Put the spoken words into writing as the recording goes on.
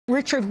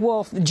Richard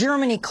Wolff,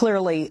 Germany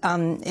clearly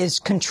is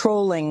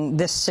controlling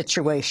this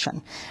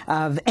situation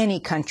of any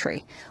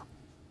country.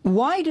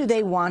 Why do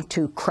they want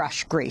to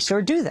crush Greece,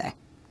 or do they?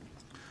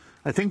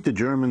 I think the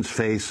Germans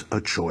face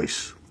a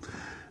choice.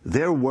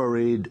 They're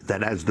worried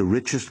that as the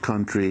richest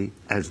country,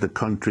 as the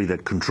country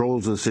that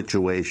controls the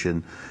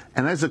situation,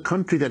 and as a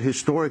country that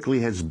historically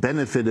has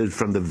benefited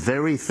from the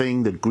very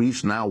thing that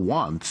Greece now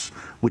wants,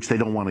 which they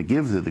don't want to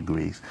give to the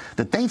Greece,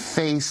 that they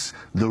face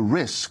the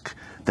risk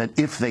that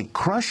if they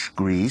crush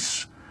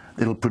Greece,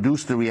 it'll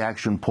produce the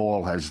reaction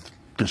Paul has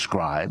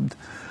described.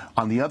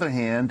 On the other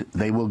hand,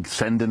 they will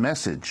send a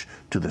message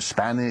to the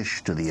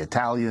Spanish, to the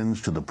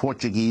Italians, to the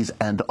Portuguese,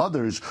 and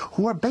others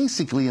who are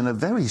basically in a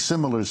very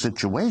similar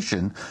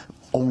situation,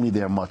 only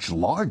they're much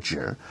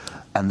larger,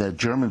 and the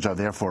Germans are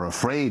therefore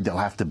afraid they'll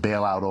have to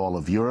bail out all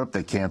of Europe.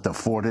 They can't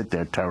afford it.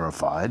 They're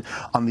terrified.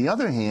 On the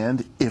other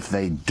hand, if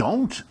they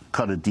don't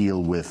cut a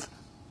deal with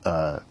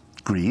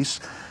Greece,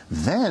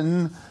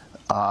 then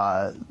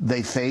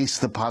they face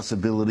the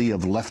possibility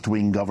of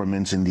left-wing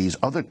governments in these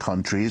other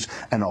countries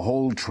and a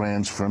whole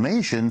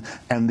transformation,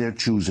 and they're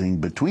choosing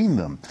between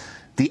them.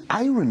 The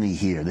irony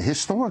here, the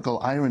historical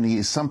irony,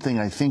 is something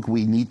I think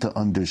we need to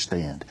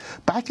understand.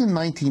 Back in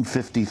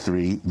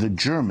 1953, the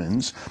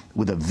Germans,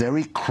 with a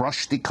very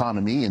crushed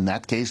economy, in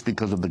that case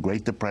because of the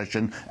Great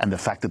Depression and the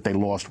fact that they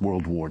lost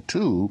World War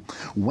II,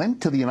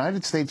 went to the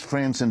United States,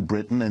 France, and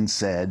Britain and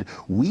said,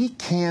 we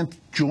can't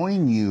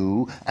join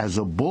you as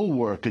a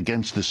bulwark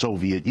against the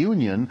Soviet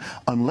Union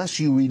unless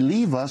you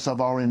relieve us of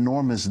our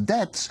enormous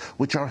debts,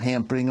 which are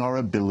hampering our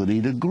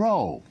ability to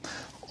grow.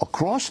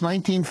 Across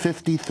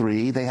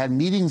 1953, they had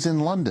meetings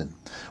in London.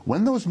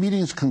 When those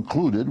meetings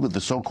concluded with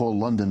the so-called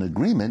London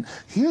Agreement,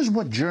 here's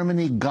what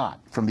Germany got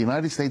from the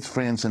United States,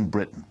 France, and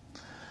Britain.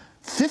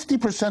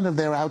 50% of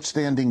their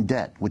outstanding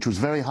debt, which was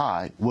very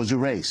high, was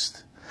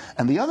erased.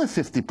 And the other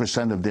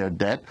 50% of their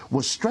debt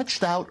was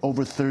stretched out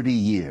over 30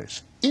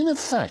 years. In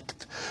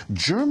effect,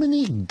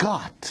 Germany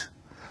got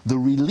the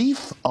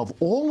relief of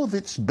all of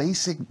its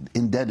basic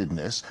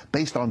indebtedness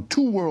based on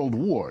 2 world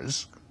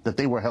wars that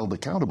they were held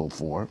accountable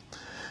for,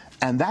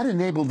 and that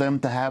enabled them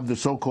to have the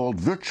so-called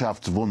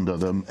Wirtschaftswunder,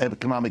 the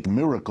economic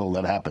miracle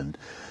that happened.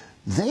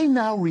 They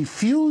now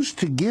refuse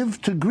to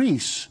give to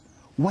Greece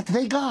what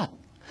they got.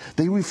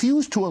 They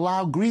refuse to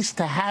allow Greece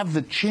to have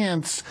the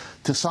chance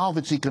to solve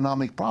its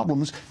economic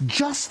problems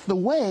just the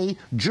way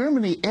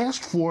Germany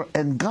asked for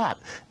and got.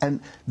 And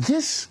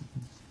this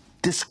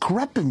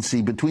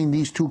discrepancy between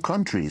these two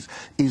countries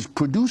is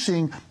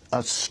producing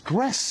a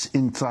stress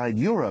inside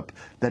Europe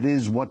that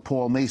is what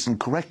Paul Mason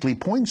correctly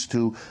points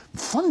to,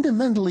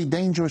 fundamentally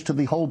dangerous to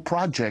the whole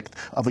project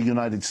of a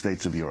United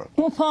States of Europe.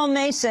 Well, Paul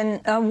Mason,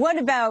 what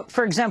about,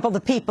 for example,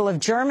 the people of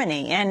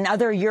Germany and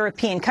other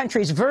European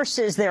countries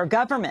versus their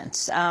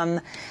governments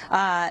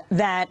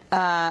that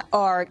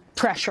are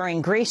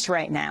pressuring Greece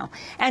right now?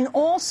 And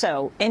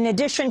also, in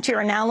addition to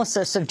your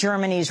analysis of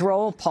Germany's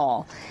role,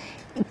 Paul,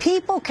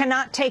 people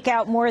cannot take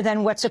out more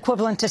than what's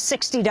equivalent to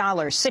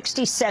 $60,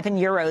 67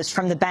 euros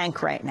from the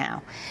bank right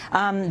now.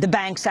 The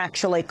bank's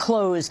actually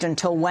closed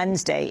until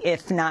Wednesday,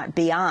 if not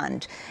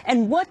beyond.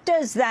 And what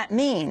does that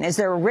mean? Is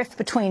there a rift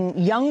between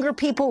younger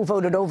people who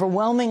voted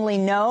overwhelmingly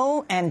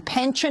no and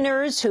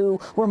pensioners who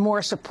were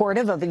more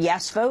supportive of a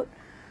yes vote?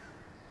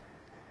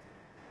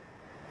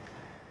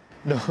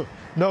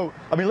 No.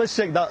 I mean, let's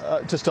take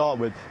that to start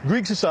with.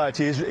 Greek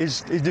society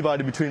is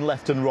divided between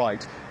left and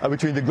right,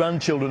 between the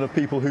grandchildren of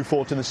people who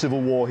fought in the civil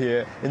war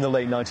here in the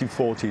late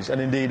 1940s, and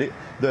indeed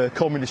the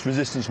communist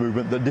resistance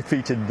movement that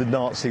defeated the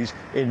Nazis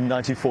in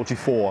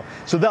 1944.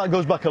 So that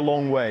goes back a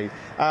long way.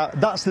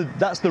 That's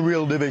the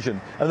real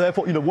division, and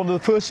therefore, you know, one of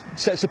the first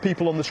sets of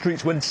people on the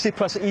streets when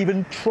Tsipras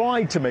even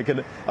tried to make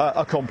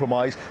a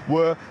compromise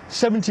were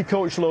 70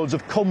 coachloads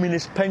of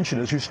communist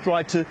pensioners who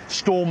tried to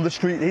storm the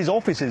street his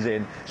office is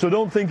in. So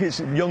don't think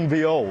it's young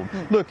v old.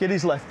 Look, it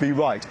is left v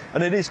right,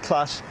 and it is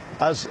class,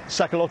 as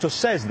Sakalotos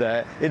says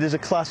there, it is a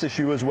class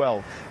issue as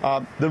well.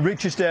 The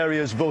richest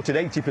areas voted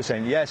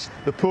 80% yes,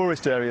 the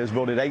poorest areas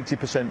voted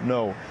 80%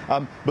 no.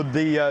 But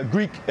the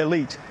Greek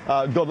elite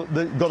got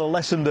a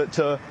lesson that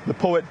the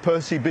poet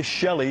Percy Bysshe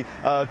Shelley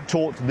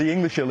taught the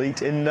English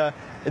elite in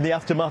the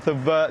aftermath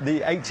of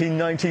the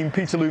 1819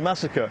 Peterloo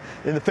massacre,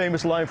 in the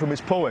famous line from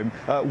his poem,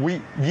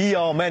 ye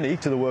are many,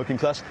 to the working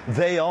class,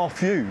 they are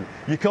few.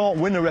 You can't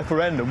win a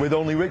referendum with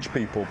only rich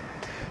people.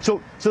 So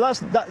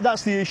that's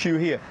the issue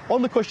here.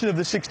 On the question of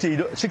the 60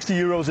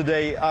 euros a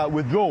day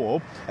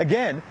withdrawal,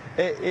 again,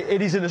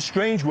 it is in a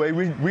strange way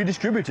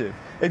redistributive.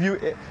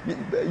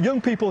 Young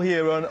people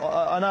here earn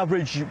on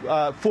average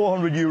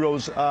 400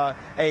 euros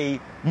a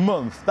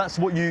month. That's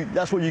what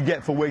you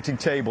get for waiting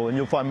table, and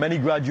you'll find many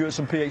graduates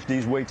and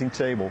PhDs waiting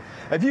table.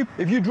 If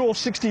you draw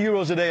 60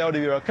 euros a day out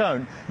of your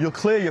account, you'll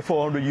clear your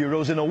 400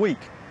 euros in a week.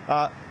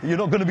 You're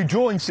not going to be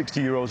drawing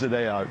 60 euros a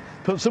day out.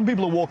 Some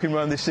people are walking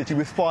around this city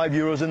with 5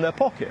 euros in their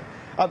pocket.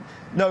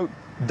 Now,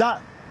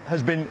 that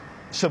has been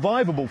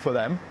survivable for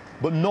them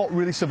but not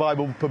really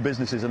survivable for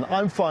businesses. And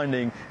I'm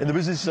finding in the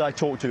businesses I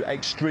talk to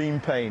extreme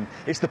pain.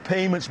 It's the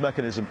payments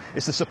mechanism,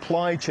 it's the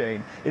supply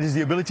chain, it is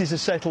the ability to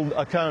settle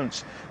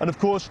accounts. And of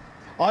course,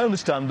 I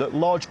understand that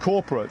large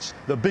corporates,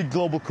 the big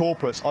global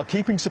corporates, are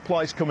keeping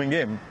supplies coming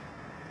in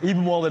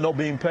even while they're not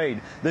being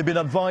paid. They've been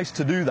advised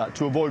to do that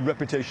to avoid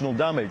reputational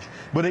damage.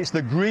 But it's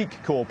the Greek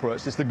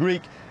corporates, it's the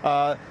Greek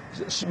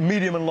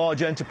medium and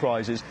large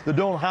enterprises that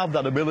don't have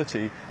that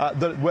ability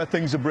where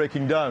things are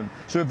breaking down.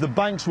 So if the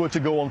banks were to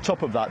go on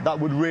top of that, that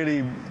would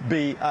really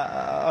be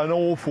an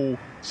awful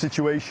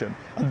situation.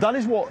 And that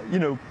is what, you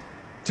know,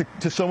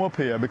 to sum up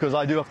here, because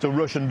I do have to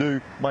rush and do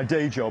my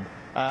day job,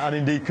 and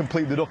indeed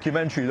complete the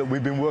documentary that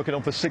we've been working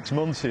on for 6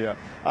 months here,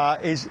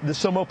 is the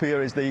sum up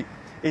here is the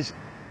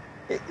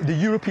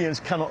Europeans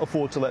cannot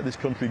afford to let this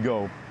country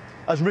go.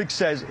 As Rick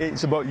says,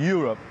 it's about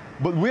Europe,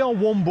 but we are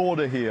one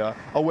border here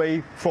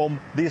away from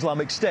the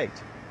Islamic State.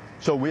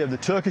 So we have the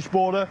Turkish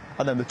border,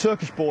 and then the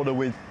Turkish border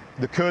with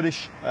the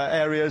Kurdish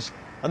areas,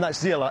 and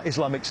that's the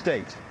Islamic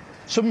State.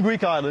 Some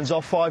Greek islands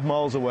are 5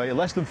 miles away,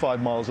 less than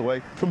 5 miles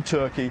away from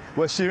Turkey,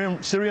 where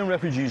Syrian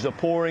refugees are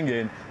pouring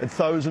in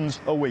thousands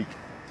a week.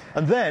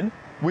 And then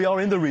we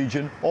are in the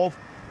region of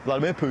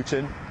Vladimir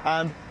Putin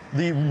and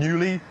the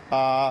newly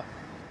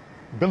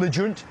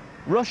belligerent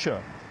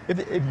Russia.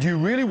 If you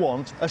really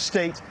want a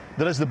state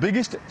that has the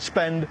biggest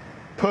spend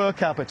per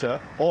capita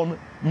on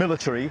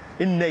military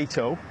in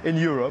NATO, in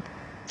Europe,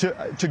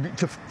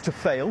 to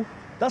fail,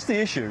 that's the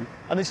issue.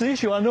 And it's the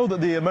issue I know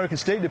that the American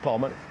State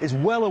Department is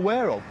well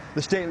aware of.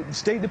 The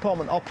State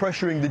Department are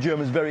pressuring the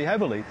Germans very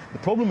heavily. The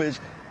problem is,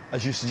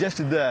 as you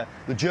suggested there,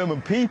 the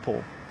German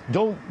people.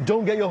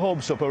 Don't get your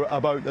hopes up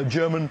about a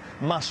German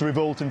mass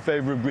revolt in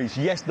favour of Greece.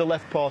 Yes, the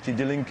left party,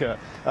 Die Linke,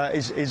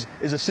 is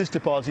a sister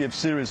party of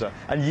Syriza,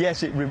 and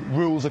yes, it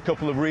rules a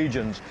couple of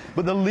regions.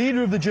 But the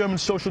leader of the German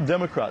Social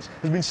Democrats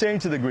has been saying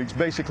to the Greeks,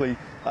 basically,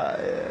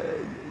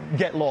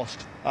 get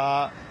lost.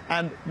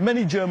 And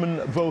many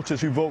German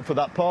voters who vote for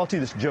that party,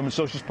 the German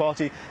Socialist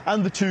Party,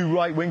 and the two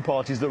right-wing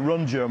parties that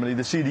run Germany,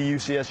 the CDU,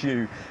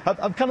 CSU,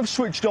 have kind of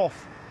switched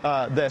off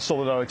their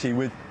solidarity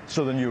with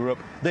Southern Europe.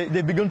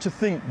 They've begun to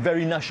think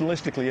very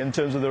nationalistically in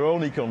terms of their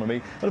own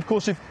economy. And of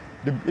course, if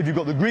you've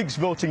got the Greeks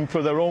voting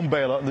for their own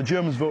bailout and the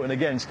Germans voting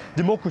against,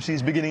 democracy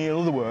is beginning, in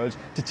other words,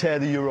 to tear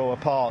the euro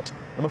apart.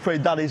 I'm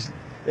afraid that is,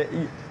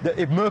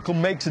 if Merkel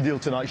makes a deal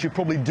tonight, she'll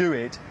probably do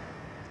it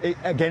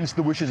against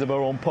the wishes of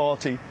her own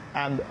party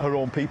and her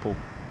own people.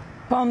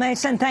 Paul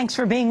Mason, thanks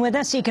for being with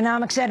us,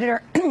 economics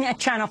editor at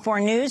Channel 4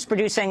 News,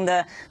 producing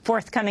the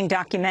forthcoming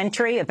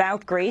documentary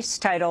about Greece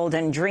titled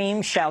 "And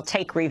Dreams Shall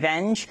Take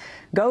Revenge."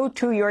 Go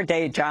to your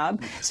day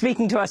job.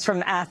 Speaking to us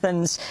from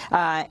Athens,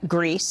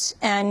 Greece.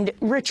 And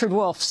Richard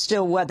Wolff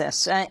still with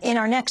us. In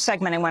our next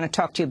segment, I want to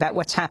talk to you about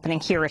what's happening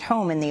here at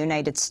home in the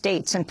United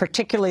States, and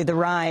particularly the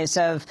rise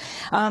of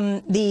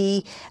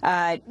the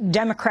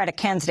Democratic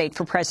candidate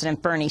for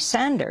President, Bernie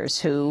Sanders,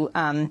 who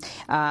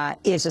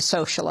is a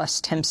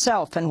socialist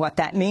himself, and what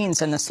that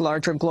means in this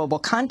larger global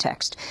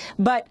context.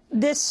 But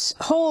this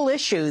whole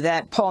issue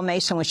that Paul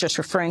Mason was just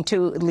referring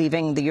to,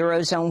 leaving the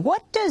Eurozone,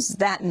 what does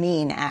that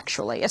mean,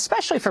 actually,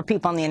 especially for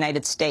people in the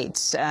United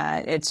States?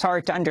 It's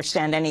hard to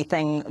understand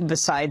anything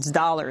besides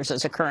dollars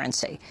as a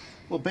currency.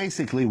 Well,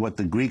 basically what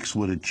the Greeks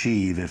would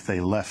achieve if they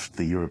left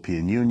the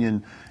European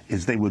Union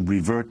is they would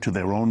revert to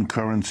their own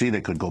currency. They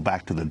could go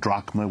back to the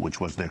drachma,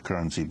 which was their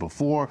currency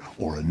before,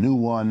 or a new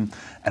one.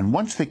 And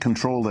once they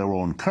control their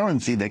own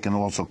currency, they can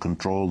also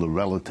control the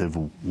relative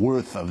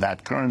worth of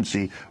that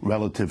currency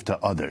relative to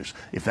others.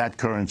 If that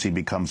currency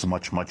becomes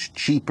much, much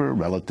cheaper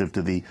relative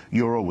to the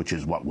euro, which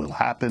is what will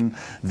happen,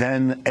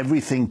 then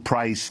everything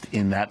priced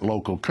in that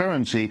local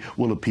currency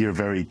will appear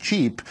very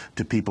cheap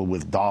to people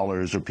with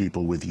dollars or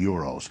people with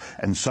euros.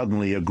 And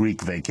suddenly a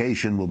Greek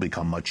vacation will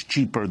become much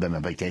cheaper than a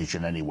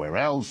vacation anywhere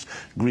else.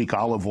 Greek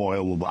olive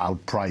oil will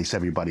outprice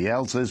everybody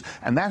else's.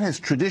 And that has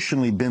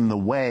traditionally been the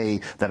way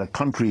that a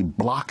country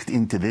blocked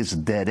into this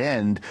dead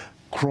end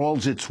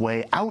crawls its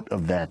way out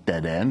of that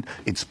dead end.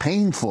 It's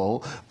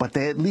painful, but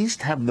they at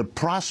least have the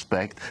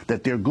prospect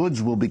that their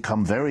goods will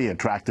become very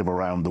attractive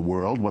around the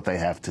world, what they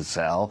have to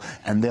sell,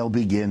 and they'll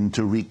begin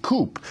to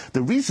recoup.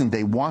 The reason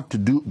they want to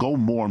go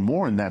more and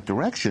more in that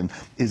direction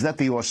is that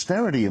the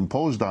austerity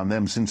imposed on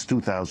them since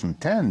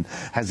 2010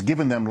 has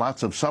given them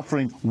lots of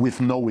suffering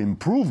with no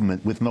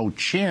improvement, with no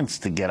chance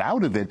to get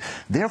out of it.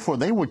 Therefore,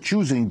 they were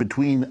choosing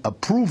between a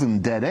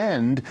proven dead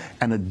end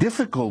and a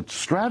difficult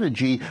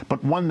strategy,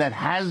 but one that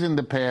has in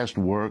the past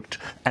worked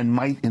and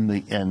might in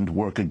the end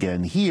work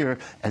again here,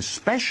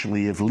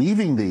 especially if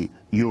leaving the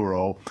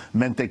euro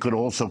meant they could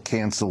also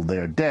cancel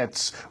their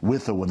debts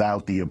with or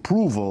without the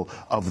approval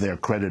of their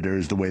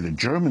creditors, the way the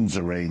Germans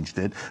arranged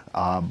it.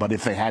 But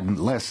if they had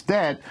less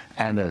debt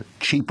and a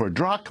cheaper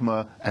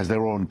drachma as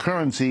their own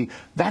currency,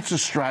 that's a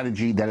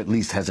strategy that at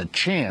least has a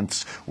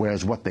chance,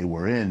 whereas what they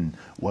were in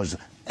was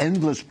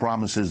endless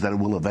promises that it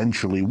will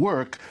eventually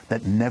work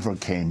that never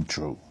came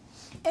true.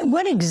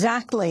 What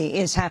exactly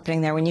is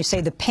happening there when you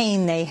say the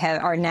pain they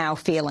are now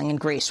feeling in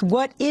Greece?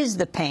 What is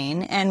the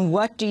pain, and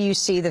what do you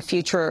see the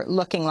future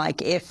looking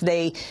like if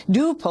they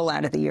do pull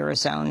out of the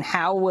Eurozone?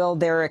 How will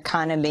their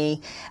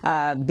economy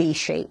be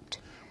shaped?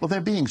 Well,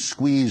 they're being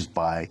squeezed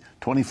by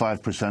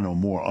 25% or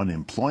more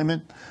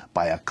unemployment,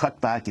 by a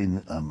cutback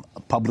in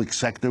public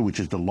sector, which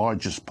is the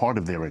largest part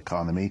of their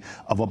economy,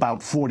 of about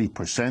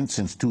 40%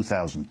 since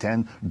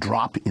 2010,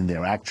 drop in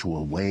their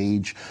actual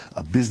wage.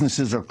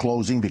 Businesses are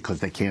closing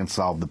because they can't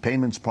solve the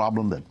payments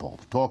problem that Paul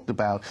talked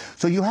about.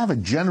 So you have a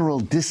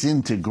general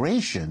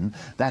disintegration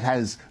that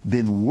has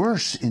been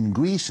worse in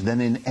Greece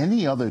than in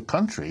any other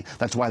country.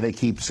 That's why they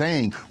keep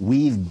saying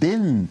we've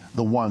been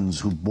the ones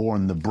who've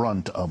borne the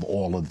brunt of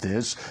all of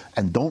this,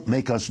 and don't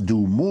make us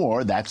do more.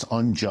 That's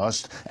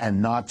unjust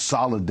and not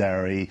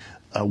solidarity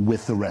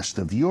with the rest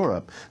of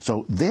Europe.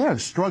 So they're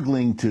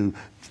struggling to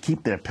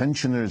keep their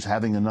pensioners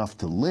having enough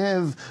to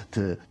live,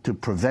 to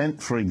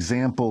prevent, for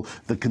example,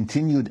 the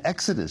continued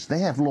exodus. They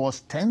have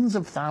lost tens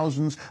of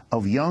thousands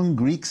of young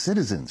Greek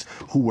citizens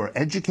who were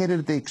educated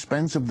at the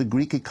expense of the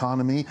Greek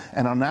economy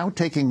and are now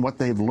taking what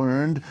they've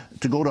learned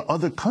to go to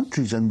other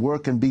countries and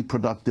work and be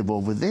productive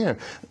over there.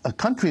 A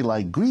country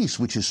like Greece,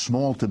 which is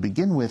small to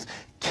begin with,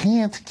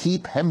 can't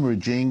keep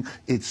hemorrhaging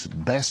its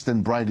best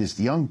and brightest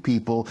young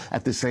people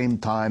at the same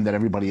time that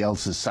everybody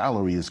else's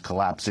salary is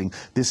collapsing.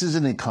 This is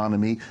an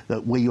economy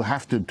where you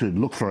have to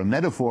look for a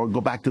metaphor,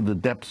 go back to the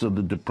depths of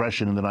the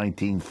Depression in the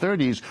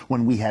 1930s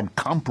when we had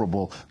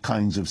comparable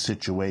kinds of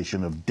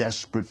situation of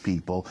desperate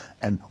people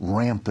and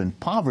rampant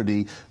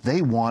poverty.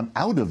 They want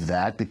out of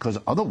that because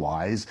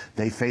otherwise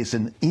they face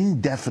an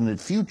indefinite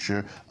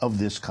future of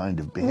this kind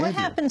of behavior. What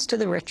happens to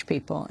the rich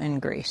people in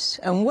Greece?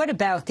 And what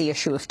about the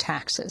issue of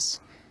taxes?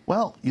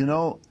 Well, you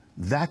know,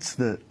 that's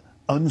the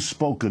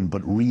unspoken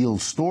but real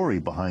story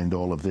behind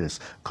all of this,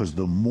 because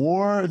the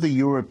more the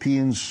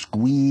Europeans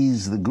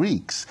squeeze the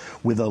Greeks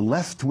with a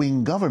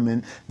left-wing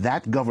government,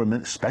 that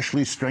government,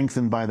 especially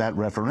strengthened by that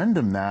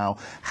referendum now,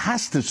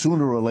 has to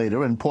sooner or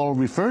later, and Paul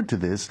referred to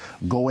this,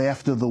 go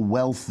after the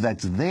wealth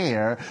that's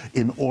there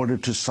in order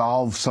to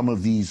solve some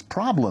of these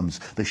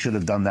problems. They should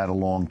have done that a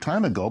long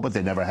time ago, but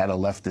they never had a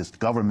leftist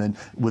government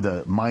with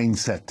a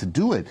mindset to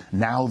do it.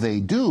 Now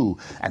they do,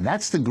 and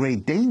that's the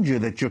great danger,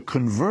 that you're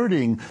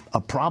converting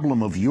a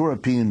problem of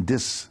European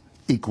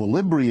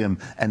disequilibrium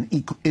and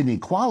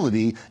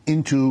inequality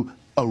into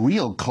a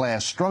real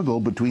class struggle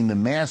between the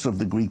mass of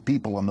the Greek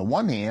people on the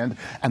one hand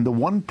and the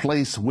one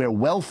place where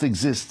wealth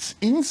exists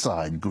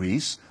inside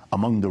Greece,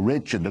 among the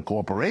rich and the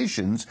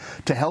corporations,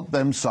 to help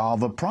them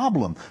solve a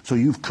problem. So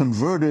you've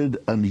converted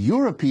a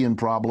European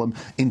problem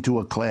into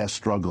a class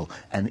struggle.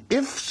 And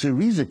if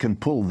Syriza can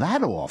pull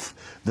that off,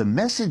 the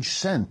message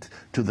sent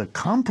to the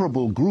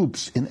comparable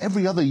groups in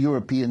every other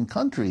European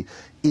country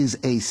is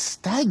a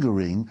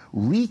staggering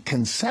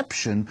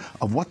reconception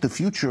of what the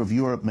future of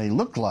Europe may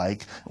look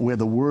like, where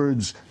the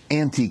words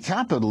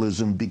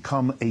anti-capitalism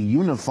become a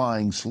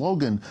unifying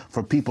slogan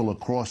for people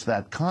across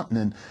that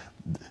continent.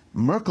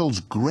 Merkel's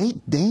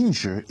great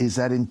danger is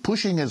that in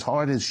pushing as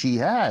hard as she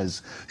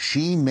has,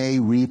 she may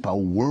reap a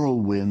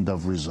whirlwind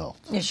of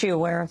results. Is she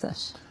aware of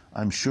this?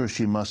 I'm sure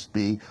she must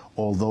be,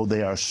 although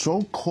they are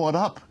so caught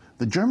up.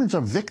 The Germans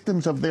are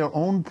victims of their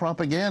own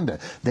propaganda.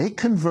 They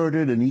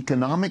converted an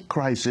economic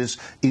crisis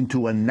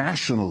into a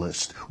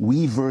nationalist,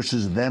 we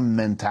versus them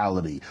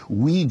mentality.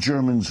 We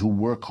Germans who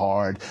work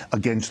hard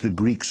against the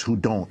Greeks who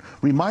don't.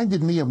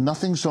 Reminded me of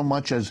nothing so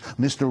much as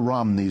Mr.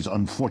 Romney's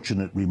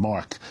unfortunate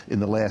remark in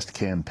the last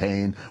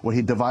campaign, where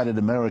he divided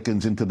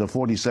Americans into the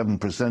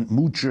 47%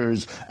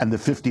 moochers and the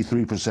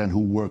 53%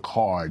 who work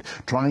hard,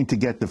 trying to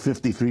get the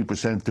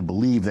 53% to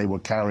believe they were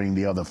carrying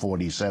the other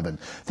 47.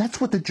 That's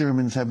what the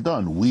Germans have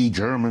done. We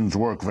Germans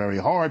work very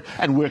hard,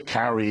 and we're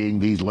carrying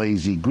these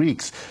lazy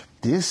Greeks.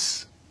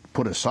 This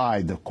put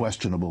aside the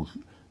questionable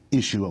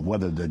issue of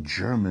whether the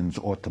Germans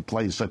ought to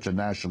play such a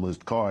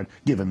nationalist card,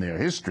 given their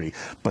history.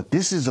 But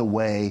this is a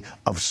way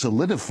of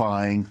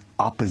solidifying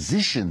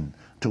opposition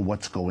to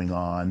what's going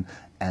on.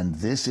 And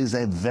this is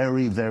a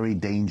very, very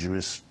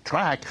dangerous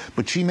track,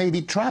 but she may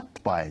be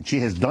trapped by it. She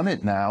has done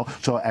it now.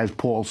 So as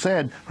Paul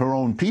said, her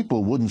own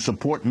people wouldn't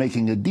support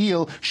making a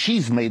deal.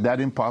 She's made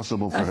that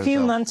impossible for herself. A few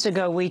months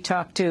ago, we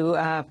talked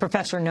to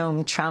Professor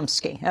Noam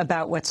Chomsky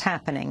about what's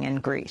happening in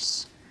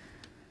Greece.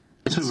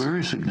 It's a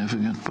very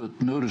significant,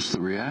 but notice the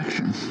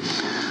reaction.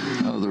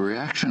 The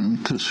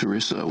reaction to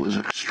Syriza was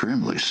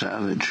extremely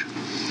savage.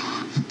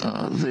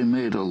 They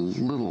made a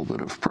little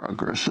bit of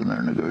progress in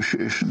their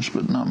negotiations,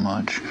 but not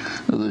much.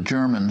 The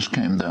Germans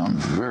came down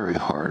very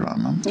hard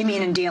on them. You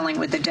mean in dealing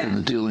with the debt?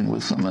 In dealing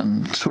with them,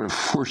 and sort of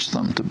forced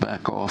them to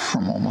back off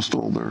from almost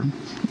all their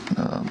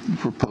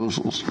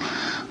proposals.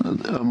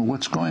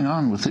 What's going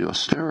on with the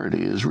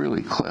austerity is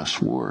really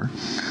class war.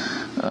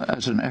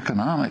 As an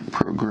economic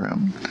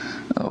program,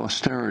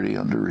 austerity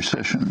under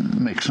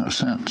recession makes no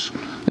sense.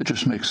 It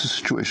just makes the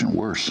situation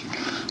worse.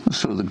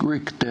 So the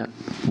Greek debt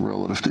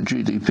relative to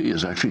GDP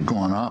has actually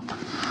gone up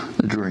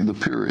during the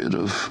period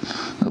of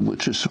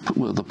which is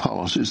the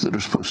policies that are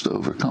supposed to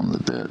overcome the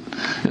debt.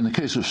 In the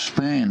case of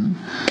Spain,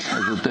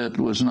 the debt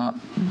was not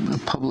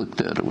public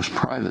debt, it was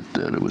private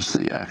debt. It was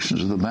the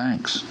actions of the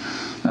banks.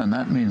 And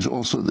that means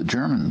also the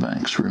German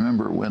banks.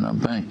 Remember, when a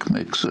bank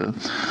makes a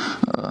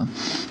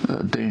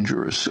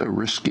dangerous,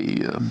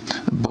 risky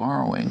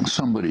borrowing,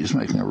 somebody's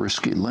making a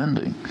risky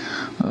lending.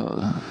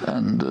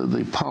 And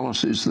the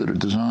policies that are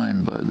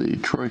designed by the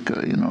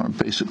Troika, are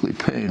basically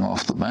paying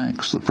off the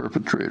banks, the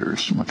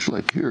perpetrators, much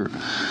like here.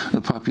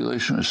 The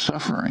population is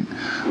suffering.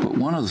 But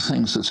one of the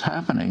things that's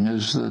happening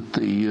is that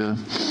the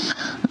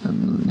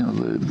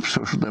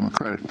social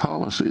democratic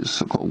policies,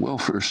 so-called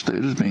welfare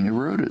state, is being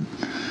eroded.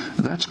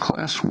 That's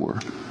class war.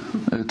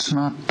 It's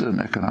not an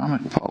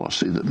economic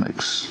policy that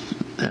makes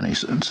any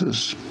sense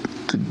as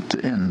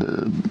to end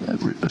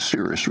a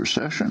serious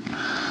recession.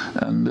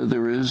 And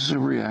there is a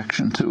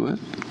reaction to it.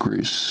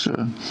 Greece,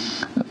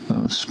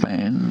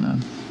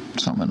 Spain,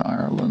 some in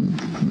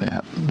Ireland,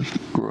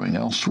 growing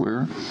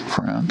elsewhere,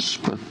 France,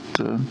 but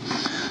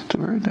it's a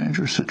very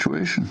dangerous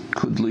situation.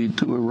 Could lead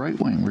to a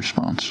right-wing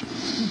response,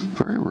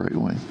 very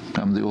right-wing.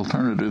 The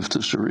alternative to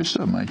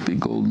Syriza might be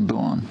Golden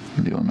Dawn,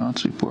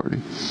 neo-Nazi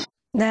party.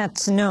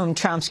 That's Noam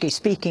Chomsky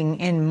speaking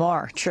in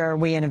March. Are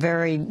we in a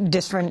very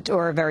different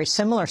or a very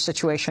similar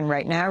situation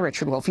right now,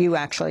 Richard Wolff? You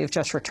actually have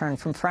just returned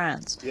from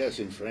France. Yes,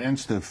 in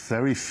France, the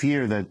very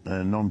fear that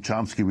Noam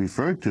Chomsky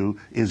referred to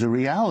is a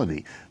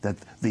reality, that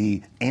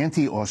the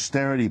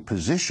anti-austerity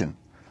position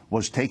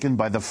was taken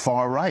by the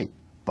far right,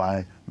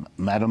 by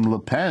Madame Le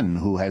Pen,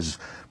 who has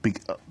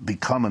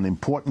become an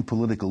important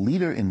political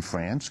leader in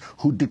France,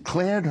 who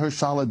declared her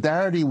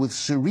solidarity with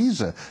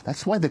Syriza.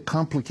 That's why the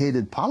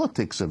complicated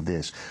politics of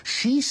this.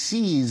 She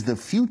sees the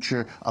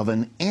future of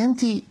an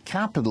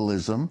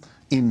anti-capitalism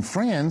in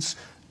France,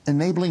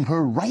 enabling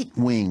her right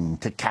wing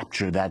to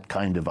capture that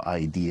kind of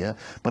idea.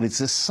 But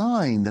it's a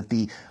sign that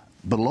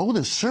below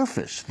the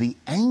surface, the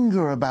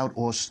anger about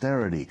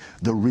austerity,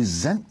 the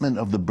resentment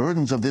of the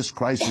burdens of this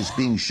crisis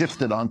being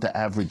shifted onto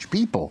average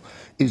people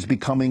is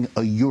becoming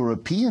a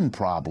European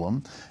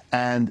problem.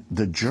 And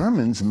the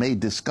Germans may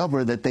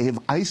discover that they have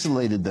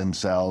isolated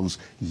themselves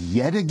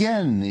yet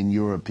again in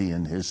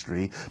European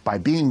history by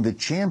being the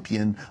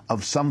champion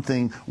of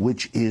something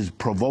which is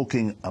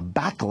provoking a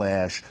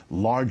backlash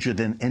larger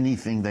than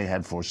anything they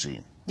had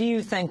foreseen. Do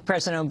you think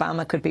President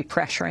Obama could be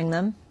pressuring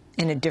them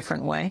in a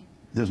different way?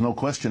 There's no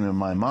question in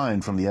my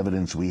mind from the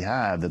evidence we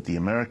have that the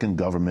American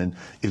government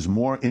is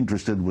more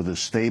interested with a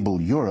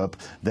stable Europe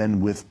than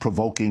with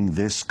provoking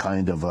this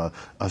kind of a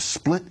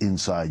split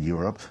inside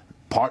Europe,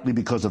 partly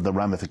because of the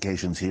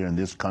ramifications here in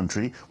this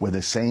country, where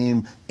the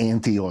same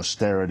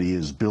anti-austerity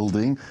is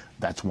building.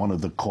 That's one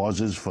of the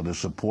causes for the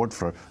support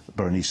for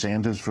Bernie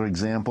Sanders, for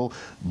example.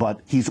 But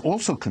he's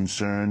also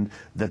concerned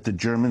that the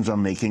Germans are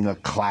making a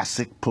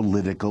classic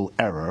political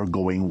error,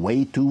 going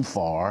way too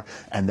far,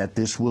 and that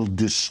this will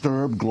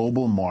disturb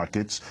global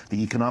markets.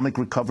 The economic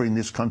recovery in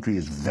this country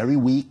is very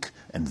weak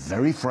and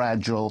very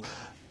fragile,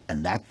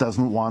 and that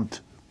doesn't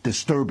want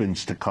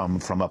disturbance to come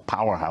from a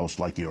powerhouse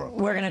like Europe.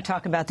 We're going to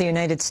talk about the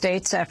United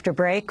States after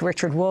break.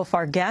 Richard Wolff,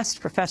 our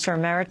guest, Professor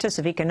Emeritus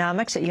of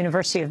Economics at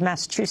University of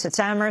Massachusetts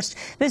Amherst,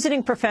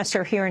 visiting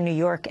professor here in New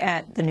York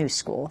at the New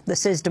School.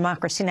 This is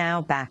Democracy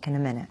Now!, back in a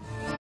minute.